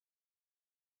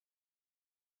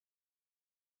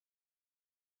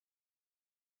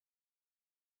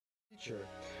teacher.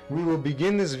 We will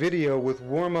begin this video with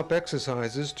warm-up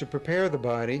exercises to prepare the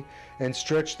body and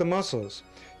stretch the muscles.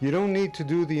 You don't need to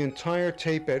do the entire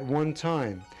tape at one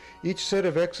time. Each set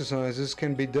of exercises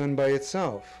can be done by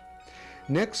itself.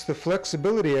 Next, the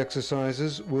flexibility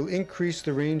exercises will increase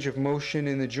the range of motion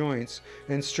in the joints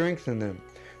and strengthen them.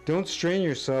 Don't strain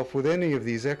yourself with any of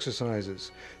these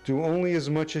exercises. Do only as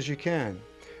much as you can.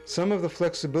 Some of the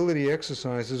flexibility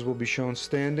exercises will be shown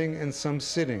standing and some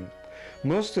sitting.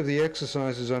 Most of the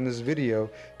exercises on this video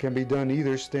can be done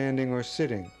either standing or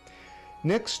sitting.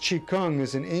 Next, chi-gung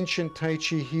is an ancient Tai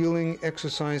Chi healing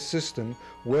exercise system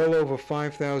well over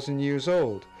 5,000 years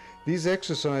old. These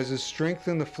exercises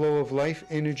strengthen the flow of life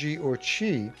energy or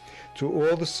chi to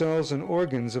all the cells and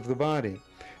organs of the body.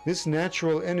 This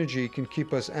natural energy can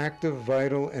keep us active,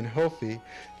 vital, and healthy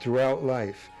throughout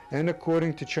life, and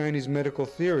according to Chinese medical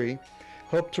theory,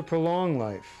 help to prolong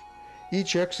life.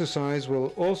 Each exercise will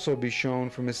also be shown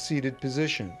from a seated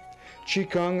position.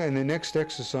 Qigong and the next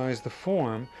exercise, the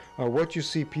form, are what you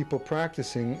see people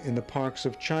practicing in the parks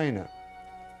of China.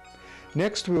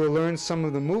 Next, we will learn some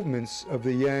of the movements of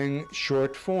the Yang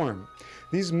short form.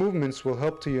 These movements will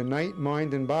help to unite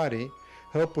mind and body,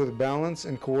 help with balance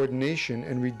and coordination,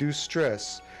 and reduce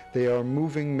stress. They are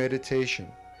moving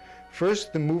meditation.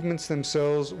 First, the movements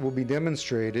themselves will be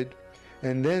demonstrated,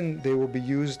 and then they will be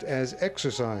used as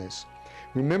exercise.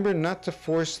 Remember not to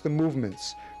force the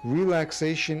movements.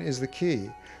 Relaxation is the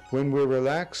key. When we're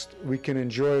relaxed, we can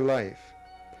enjoy life.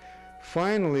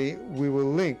 Finally, we will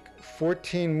link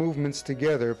 14 movements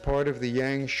together, part of the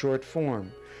Yang short form.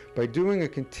 By doing a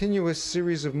continuous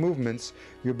series of movements,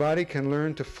 your body can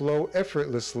learn to flow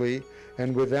effortlessly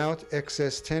and without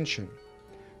excess tension.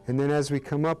 And then as we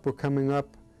come up, we're coming up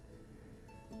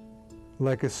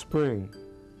like a spring.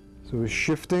 So we're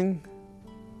shifting,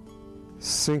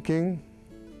 sinking,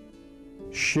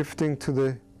 shifting to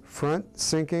the front,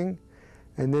 sinking,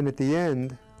 and then at the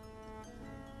end,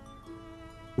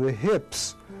 the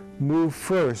hips move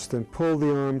first and pull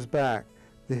the arms back.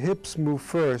 The hips move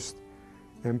first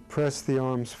and press the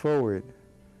arms forward.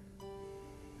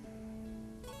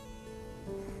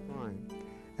 Fine.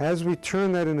 As we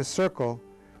turn that in a circle,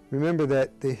 remember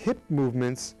that the hip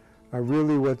movements are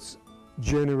really what's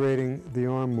generating the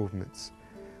arm movements.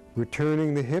 We're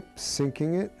turning the hip,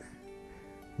 sinking it,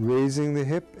 raising the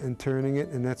hip and turning it,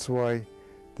 and that's why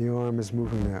the arm is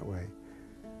moving that way.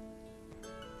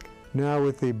 Now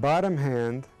with the bottom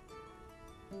hand,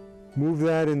 move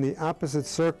that in the opposite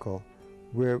circle,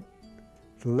 where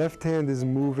the left hand is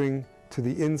moving to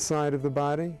the inside of the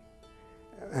body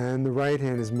and the right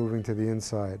hand is moving to the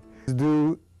inside.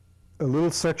 Do a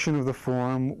little section of the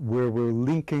form where we're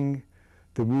linking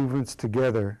the movements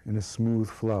together in a smooth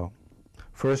flow.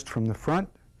 First from the front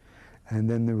and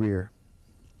then the rear.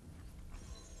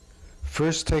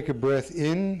 First, take a breath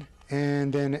in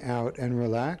and then out and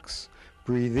relax.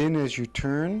 Breathe in as you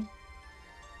turn.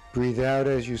 Breathe out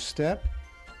as you step.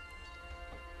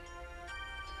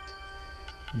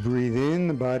 Breathe in,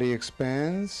 the body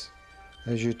expands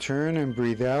as you turn, and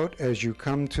breathe out as you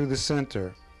come to the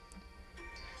center.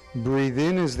 Breathe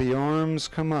in as the arms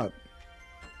come up.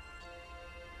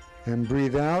 And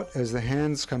breathe out as the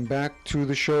hands come back to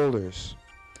the shoulders.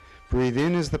 Breathe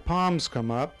in as the palms come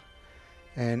up,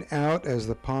 and out as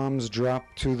the palms drop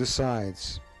to the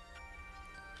sides.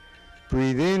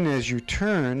 Breathe in as you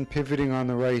turn, pivoting on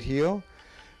the right heel,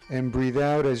 and breathe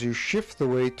out as you shift the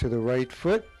weight to the right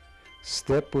foot,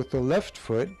 step with the left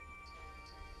foot.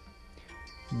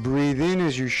 Breathe in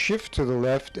as you shift to the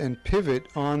left and pivot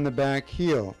on the back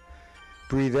heel.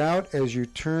 Breathe out as you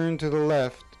turn to the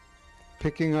left,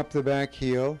 picking up the back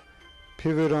heel,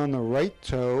 pivot on the right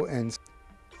toe, and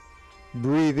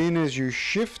breathe in as you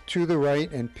shift to the right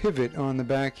and pivot on the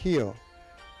back heel.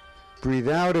 Breathe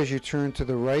out as you turn to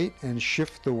the right and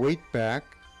shift the weight back.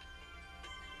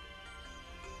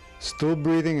 Still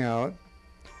breathing out.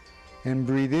 And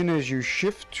breathe in as you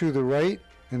shift to the right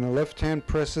and the left hand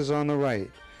presses on the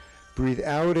right. Breathe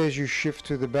out as you shift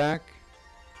to the back.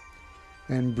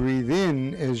 And breathe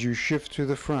in as you shift to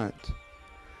the front.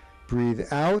 Breathe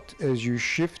out as you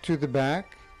shift to the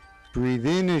back. Breathe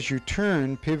in as you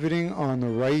turn, pivoting on the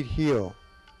right heel.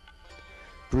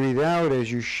 Breathe out as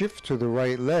you shift to the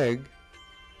right leg.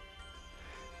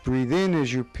 Breathe in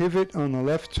as you pivot on the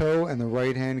left toe and the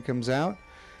right hand comes out.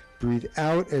 Breathe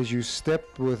out as you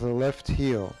step with the left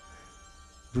heel.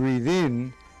 Breathe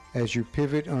in as you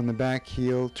pivot on the back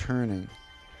heel, turning.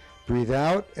 Breathe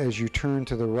out as you turn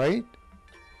to the right.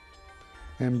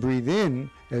 And breathe in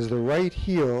as the right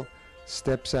heel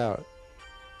steps out.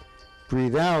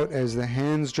 Breathe out as the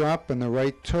hands drop and the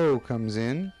right toe comes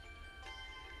in.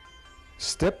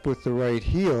 Step with the right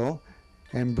heel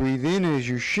and breathe in as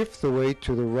you shift the weight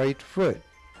to the right foot.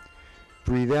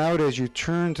 Breathe out as you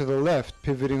turn to the left,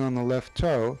 pivoting on the left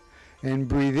toe, and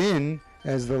breathe in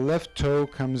as the left toe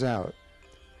comes out.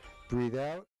 Breathe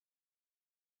out.